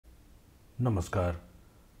Namaskar,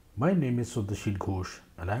 my name is Sudashil Ghosh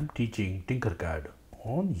and I am teaching Tinkercad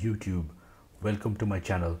on YouTube. Welcome to my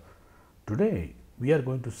channel. Today we are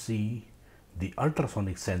going to see the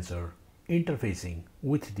ultrasonic sensor interfacing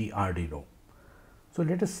with the Arduino. So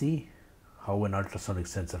let us see how an ultrasonic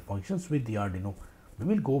sensor functions with the Arduino. We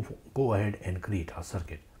will go ahead and create our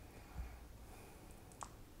circuit.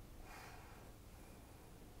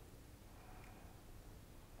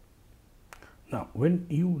 Now when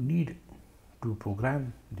you need to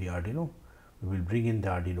program the Arduino, we will bring in the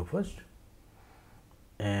Arduino first,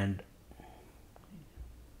 and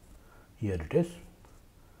here it is.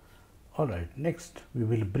 Alright, next we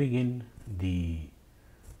will bring in the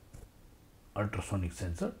ultrasonic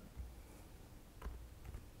sensor.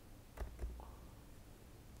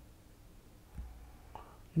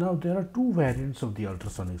 Now there are two variants of the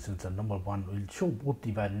ultrasonic sensor. Number one, we will show both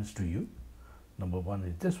the variants to you. Number one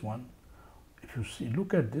is this one. If you see,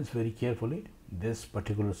 look at this very carefully, this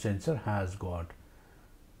particular sensor has got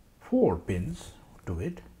 4 pins to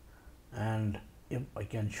it, and if I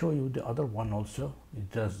can show you the other one also,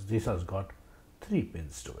 this has got 3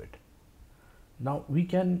 pins to it. Now we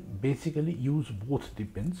can basically use both the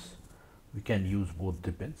pins,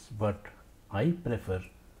 but I prefer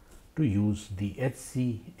to use the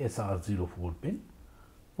HC-SR04 pin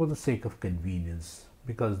for the sake of convenience,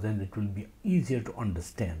 because then it will be easier to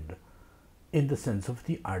understand in the sense of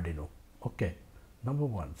the Arduino. Okay, number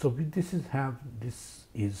one. So this is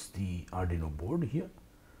the Arduino board here,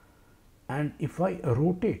 and if I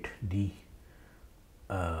rotate the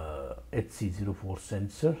HC04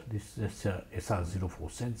 sensor, this is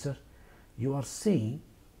SR04 sensor, you are seeing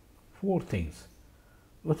 4 things.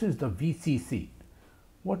 What is the VCC?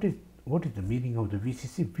 What is the meaning of the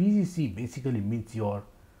VCC? VCC basically means your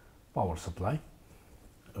power supply.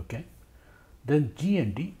 Okay. Then G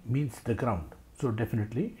and D means the ground. So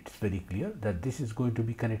definitely it's very clear that this is going to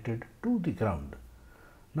be connected to the ground.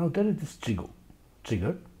 Now there is this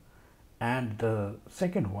trigger, and the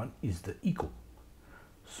second one is the echo.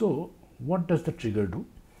 So what does the trigger do?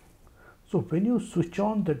 So when you switch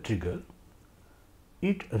on the trigger,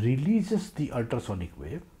 it releases the ultrasonic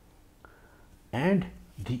wave, and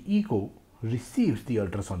the echo receives the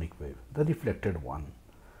ultrasonic wave, the reflected one,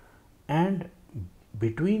 and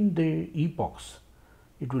between the epochs,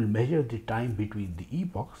 it will measure the time between the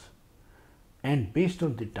epochs, and based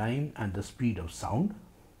on the time and the speed of sound,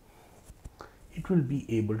 it will be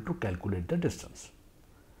able to calculate the distance.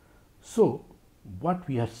 So what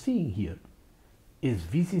we are seeing here is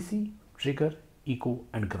VCC, trigger, echo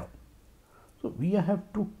and ground. So we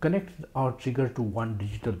have to connect our trigger to one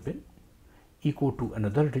digital pin, echo to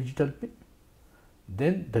another digital pin,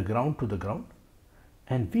 then the ground to the ground,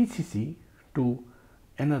 and VCC to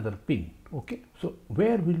another pin. Okay, so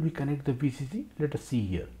where will we connect the VCC? Let us see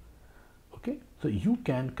here. Okay, so you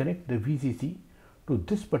can connect the VCC to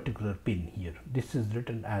this particular pin here. This is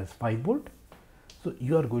written as 5 volt. So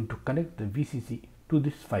you are going to connect the VCC to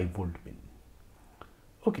this 5 volt pin.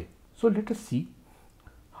 Okay, so let us see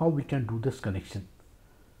how we can do this connection.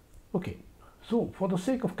 Okay, so for the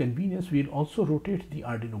sake of convenience, we will also rotate the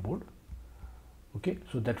Arduino board. Okay,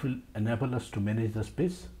 so that will enable us to manage the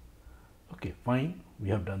space. Okay, fine, we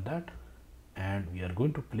have done that, and we are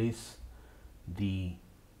going to place the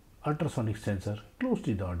ultrasonic sensor close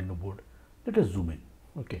to the Arduino board. Let us zoom in.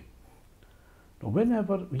 Okay, now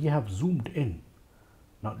whenever we have zoomed in,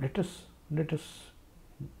 now let us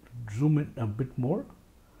zoom in a bit more.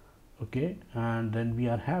 Okay, and then we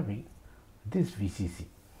are having this VCC.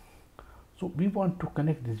 So we want to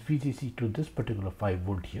connect this VCC to this particular 5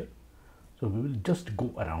 volt here. So we will just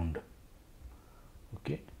go around.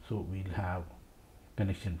 Okay, so we'll have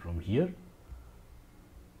connection from here.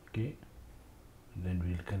 Okay, then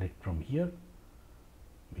we'll connect from here.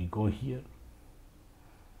 We go here,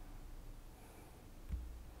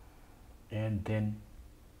 and then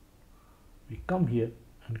we come here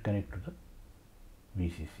and connect to the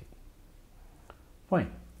VCC.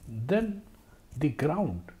 Fine. Then the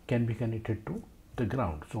ground can be connected to the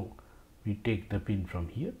ground. So we take the pin from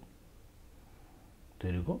here.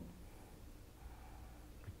 There you go.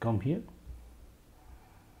 We come here.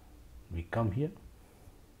 We come here,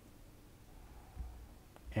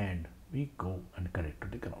 and we go and connect to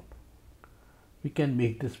the ground. We can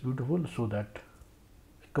make this beautiful so that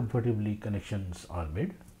comfortably connections are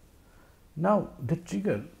made. Now the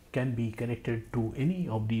trigger can be connected to any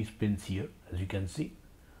of these pins here, as you can see.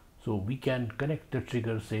 So we can connect the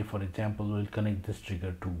trigger, say for example, we'll connect this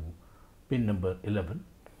trigger to pin number 11.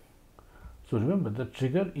 So remember, the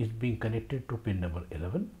trigger is being connected to pin number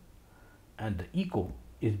 11, and the echo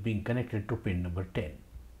is being connected to pin number 10.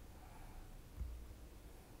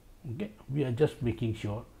 Okay, we are just making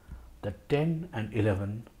sure that 10 and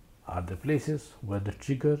 11 are the places where the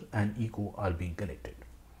trigger and echo are being connected.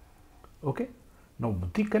 Okay, now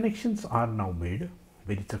the connections are now made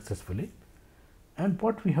very successfully, and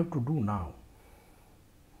what we have to do now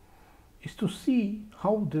is to see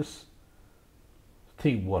how this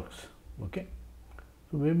thing works. Okay,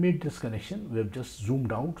 so we have made this connection, we have just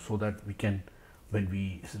zoomed out so that we can, when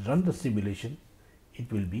we run the simulation,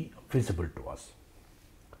 it will be visible to us.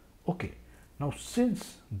 Okay, now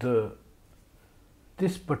since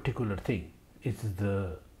this particular thing is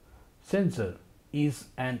the sensor is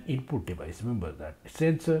an input device, remember that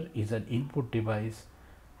sensor is an input device,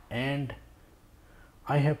 and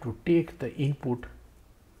I have to take the input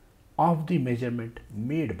of the measurement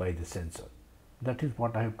made by the sensor. That is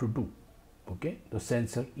what I have to do. Okay, the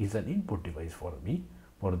sensor is an input device for me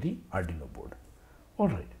for the Arduino board.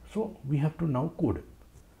 Alright, so we have to now code it.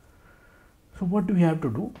 So what do we have to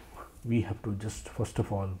do? We have to just first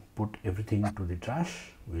of all put everything to the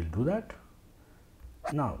trash. We will do that.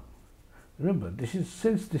 Now remember,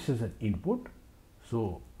 since this is an input,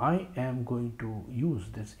 so I am going to use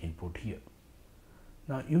this input here.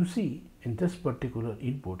 Now you see in this particular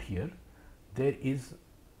input here, there is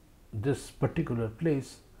this particular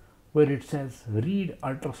place where it says read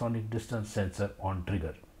ultrasonic distance sensor on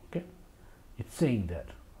trigger. Okay, it's saying that.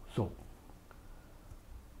 So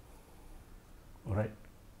all right,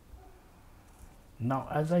 now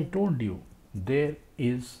as I told you, there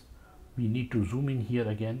is, we need to zoom in here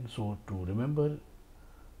again. So to remember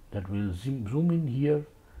that, we'll zoom in here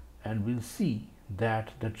and we'll see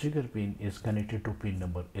that the trigger pin is connected to pin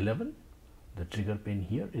number 11. The trigger pin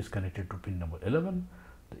here is connected to pin number 11.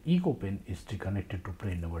 The echo pin is connected to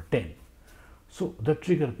pin number 10. So the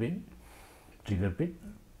trigger pin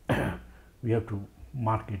we have to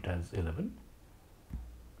mark it as 11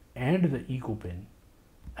 and the echo pin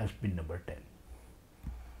as pin number 10.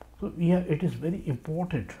 So it is very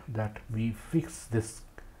important that we fix this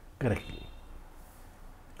correctly.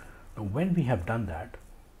 Now when we have done that,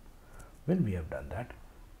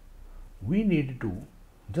 we need to,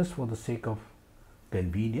 just for the sake of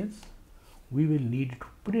convenience, we will need to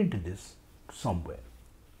print this somewhere.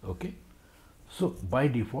 Okay, so by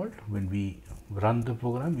default when we run the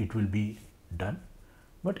program it will be done,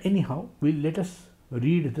 but anyhow let us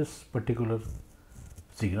read this particular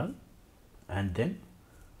signal and then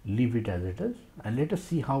leave it as it is, and let us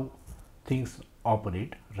see how things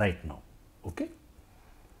operate right now. Okay,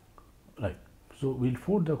 right, so we'll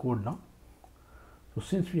fold the code now. So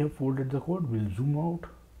since we have folded the code, we'll zoom out,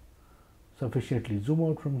 sufficiently zoom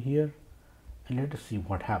out from here, and let us see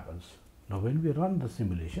what happens. Now when we run the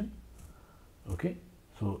simulation, okay,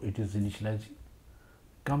 so it is initializing,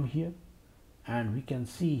 come here and we can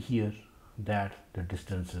see here that the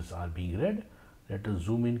distances are being read. Let us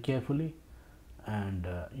zoom in carefully and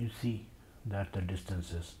you see that the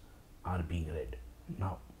distances are being read.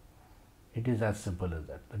 Now it is as simple as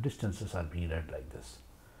that, the distances are being read like this.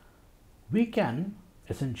 We can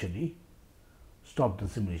essentially stop the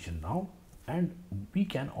simulation now, and we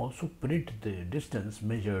can also print the distance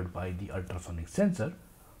measured by the ultrasonic sensor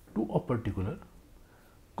to a particular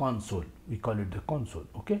console. We call it the console.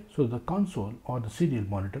 Okay, so the console or the serial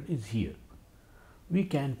monitor is here. We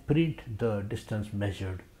can print the distance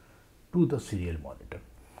measured to the serial monitor.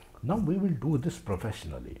 Now we will do this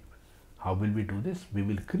professionally. How will we do this? We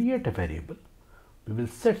will create a variable. We will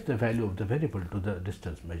set the value of the variable to the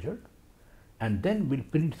distance measured, and then we'll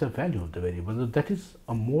print the value of the variable. So that is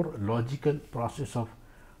a more logical process of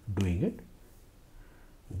doing it.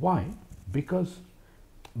 Why? Because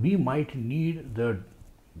we might need the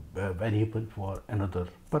variable for another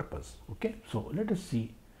purpose. Okay, so let us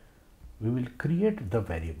see. We will create the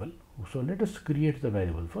variable. So let us create the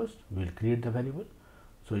variable first. We will create the variable.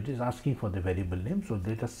 So it is asking for the variable name. So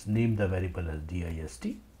let us name the variable as dist.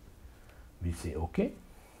 We say OK.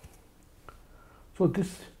 So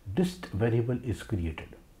this dist variable is created.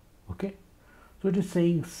 Okay, so it is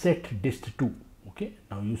saying set dist to. Okay,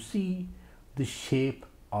 now you see the shape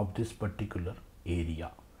of this particular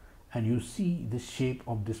area, and you see the shape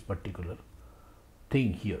of this particular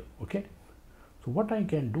thing here. Okay, so what I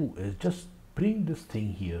can do is just bring this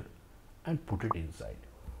thing here and put it inside.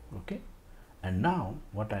 Okay, and now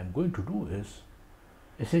what I am going to do is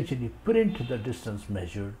essentially print the distance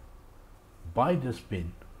measured by this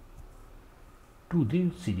pin to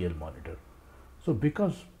the serial monitor. So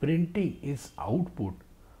because printing is output,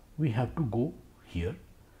 we have to go here,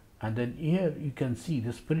 and then here you can see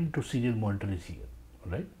this print to serial monitor is here,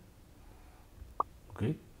 right?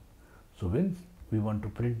 Okay, so when we want to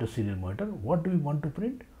print the serial monitor, what do we want to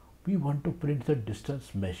print? We want to print the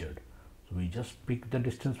distance measured. So we just pick the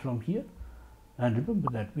distance from here, and remember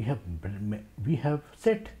that we have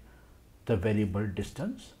set the variable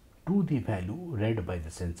distance to the value read by the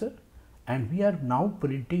sensor, and we are now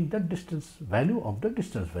printing the distance value of the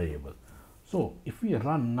distance variable. So if we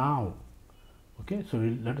run now, okay, so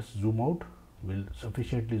let us zoom out. We'll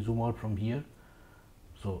sufficiently zoom out from here.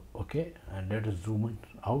 So okay, and let us zoom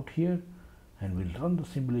out here, and we'll run the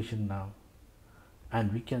simulation now,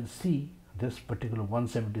 and we can see this particular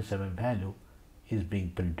 177 value is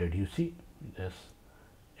being printed. You see this,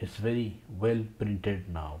 it's very well printed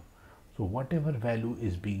now. So whatever value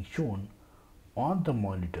is being shown on the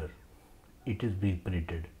monitor, it is being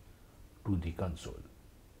printed to the console.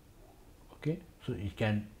 Okay, so it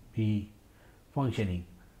can be functioning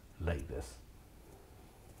like this.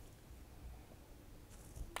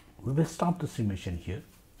 We will stop the simulation here.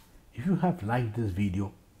 If you have liked this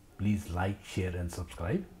video, please like, share and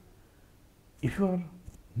subscribe. If you are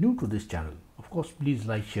new to this channel, of course, please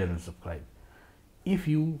like, share and subscribe. If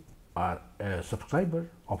you are a subscriber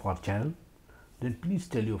of our channel, then please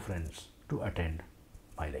tell your friends to attend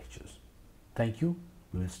my lectures. Thank you.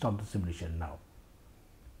 We will stop the simulation now.